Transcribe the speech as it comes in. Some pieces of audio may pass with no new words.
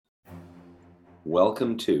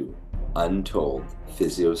Welcome to Untold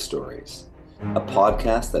Physio Stories, a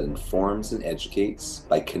podcast that informs and educates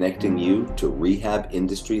by connecting you to rehab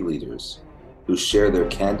industry leaders who share their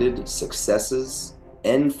candid successes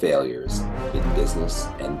and failures in business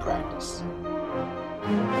and practice.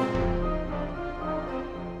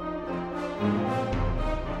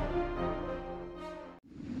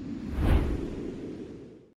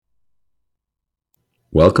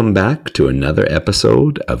 Welcome back to another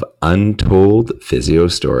episode of Untold Physio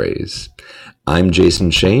Stories. I'm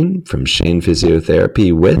Jason Shane from Shane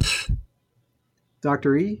Physiotherapy with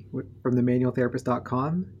Dr. E from the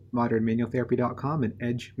manualtherapist.com, modernmanualtherapy.com, and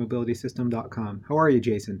edgemobilitysystem.com. How are you,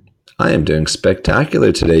 Jason? I am doing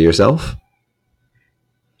spectacular today. Yourself?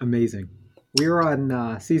 Amazing. We are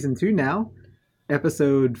on season 2 now,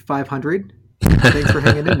 episode 500. Thanks for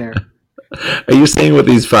hanging in there. Are you saying with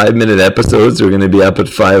these 5-minute episodes, we're going to be up at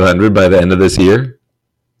 500 by the end of this year?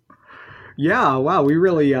 Yeah, wow. We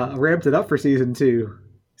really ramped it up for season 2.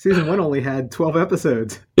 Season 1 only had 12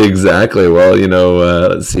 episodes. Exactly. Well,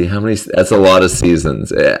 let's see how many. That's a lot of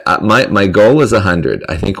seasons. My goal is 100.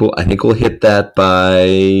 I think we'll hit that by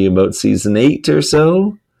about season 8 or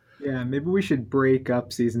so. Yeah, maybe we should break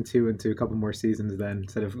up season 2 into a couple more seasons then,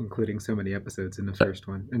 instead of including so many episodes in the first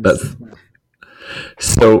one.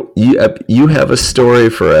 So you have a story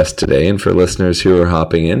for us today, and for listeners who are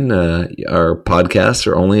hopping in, our podcasts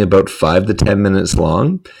are only about 5 to 10 minutes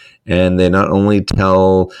long, and they not only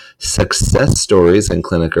tell success stories in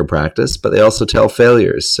clinic or practice, but they also tell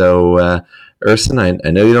failures. So, Urson, I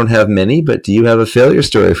know you don't have many, but do you have a failure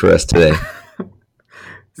story for us today?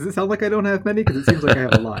 Does it sound like I don't have many? Because it seems like I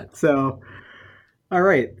have a lot. So, all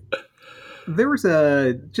right. There was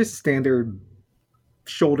a just standard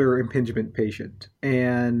shoulder impingement patient.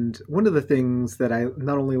 And one of the things that I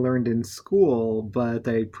not only learned in school, but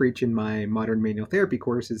I preach in my modern manual therapy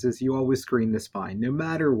courses is you always screen the spine, no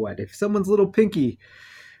matter what. If someone's little pinky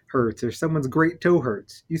hurts or someone's great toe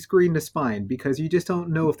hurts, you screen the spine because you just don't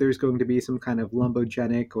know if there's going to be some kind of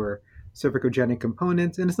lumbogenic or cervicogenic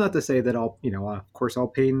component. And it's not to say that all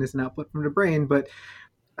pain is an output from the brain, but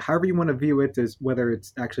however you want to view it, as whether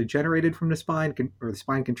it's actually generated from the spine or the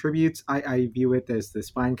spine contributes, I view it as the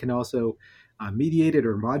spine can also mediate it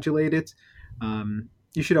or modulate it.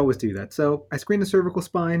 You should always do that. So I screened the cervical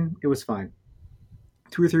spine. It was fine.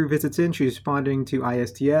 2 or 3 visits in, she's responding to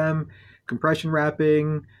ISTM, compression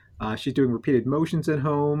wrapping. She's doing repeated motions at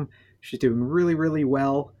home. She's doing really, really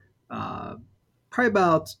well. Probably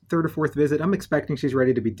about 3rd or 4th visit, I'm expecting she's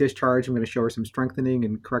ready to be discharged. I'm going to show her some strengthening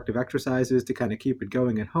and corrective exercises to kind of keep it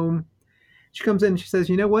going at home. She comes in and she says,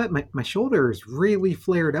 you know what, my shoulder is really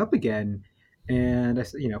flared up again. And I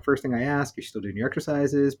said, first thing I ask, are you still doing your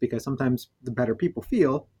exercises? Because sometimes the better people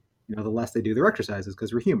feel, the less they do their exercises,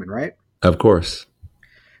 because we're human, right? Of course.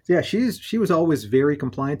 So yeah, she was always very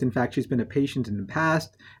compliant. In fact, she's been a patient in the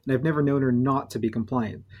past, and I've never known her not to be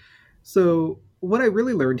compliant. So what I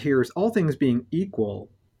really learned here is, all things being equal,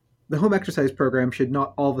 the home exercise program should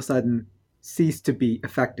not all of a sudden cease to be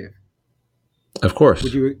effective. Of course.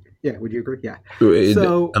 Would you agree? Yeah.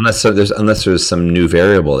 So unless there's some new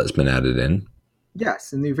variable that's been added in.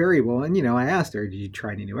 Yes, a new variable. And I asked her, did you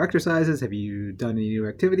try any new exercises? Have you done any new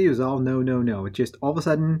activity? It was all no. It just all of a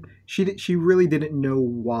sudden she really didn't know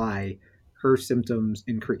why her symptoms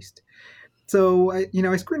increased. So I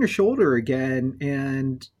screened her shoulder again,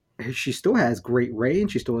 and she still has great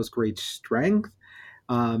range. She still has great strength.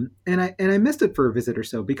 And I missed it for a visit or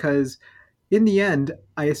so, because in the end,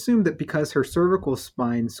 I assumed that because her cervical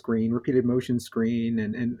spine screen, repeated motion screen,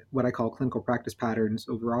 and what I call clinical practice patterns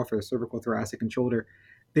overall for the cervical, thoracic, and shoulder,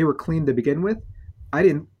 they were clean to begin with. I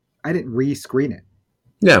didn't re-screen it.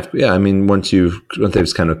 Yeah. I mean, once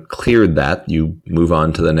they've kind of cleared that, you move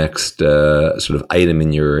on to the next sort of item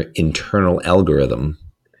in your internal algorithm.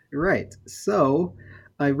 Right. So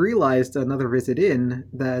I realized another visit in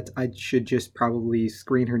that I should just probably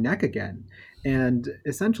screen her neck again. And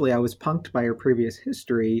essentially I was punked by her previous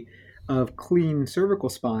history of clean cervical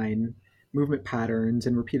spine, movement patterns,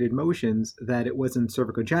 and repeated motions, that it wasn't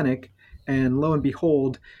cervicogenic. And lo and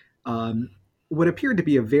behold, what appeared to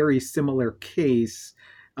be a very similar case,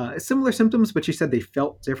 similar symptoms, but she said they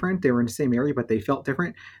felt different. They were in the same area, but they felt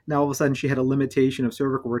different. Now, all of a sudden, she had a limitation of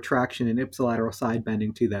cervical retraction and ipsilateral side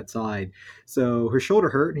bending to that side. So her shoulder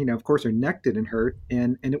hurt, of course, her neck didn't hurt,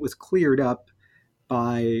 and it was cleared up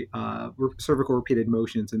by cervical repeated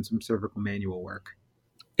motions and some cervical manual work.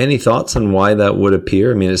 Any thoughts on why that would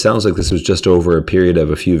appear? I mean, it sounds like this was just over a period of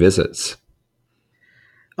a few visits.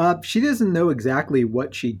 She doesn't know exactly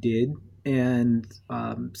what she did And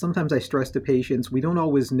sometimes I stress to patients, we don't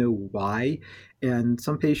always know why. And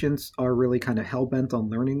some patients are really kind of hell bent on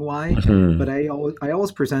learning why. But Mhm. I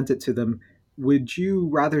always present it to them. Would you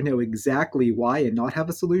rather know exactly why and not have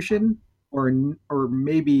a solution? Or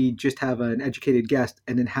maybe just have an educated guess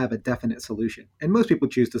and then have a definite solution. And most people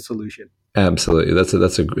choose the solution. Absolutely. That's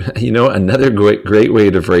a another great way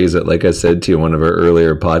to phrase it. Like I said to you in one of our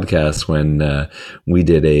earlier podcasts when we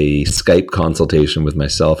did a Skype consultation with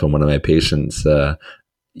myself and one of my patients.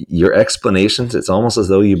 Your explanations, it's almost as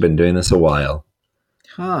though you've been doing this a while.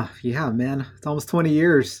 Yeah, man. It's almost 20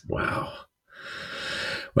 years. Wow.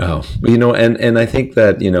 Wow. And I think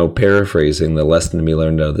that, paraphrasing the lesson to be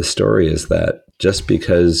learned out of the story is that just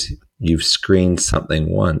because you've screened something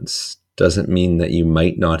once doesn't mean that you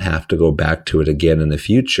might not have to go back to it again in the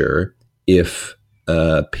future if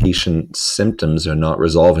patient's symptoms are not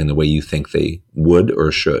resolving the way you think they would or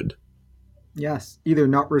should. Yes, either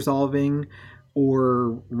not resolving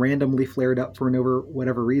or randomly flared up for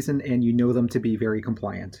whatever reason, and you know them to be very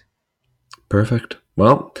compliant. Perfect.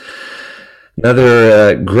 Well,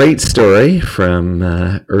 another great story from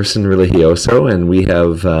Urson Religioso, and we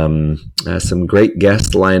have some great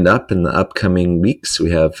guests lined up in the upcoming weeks.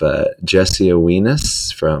 We have Jesse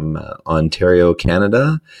Awinas from Ontario,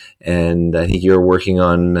 Canada, and I think you're working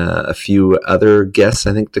on a few other guests,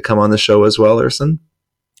 I think, to come on the show as well, Urson.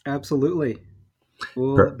 Absolutely.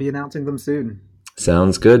 We'll Per- be announcing them soon.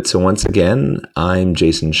 Sounds good. So once again, I'm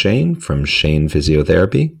Jason Shane from Shane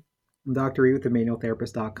Physiotherapy. I'm Dr. E with the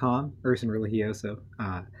manualtherapist.com, Urson Religioso,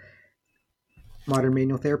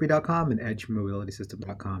 modernmanualtherapy.com, and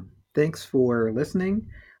edgemobilitysystem.com. Thanks for listening.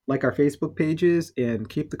 Like our Facebook pages and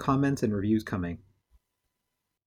keep the comments and reviews coming.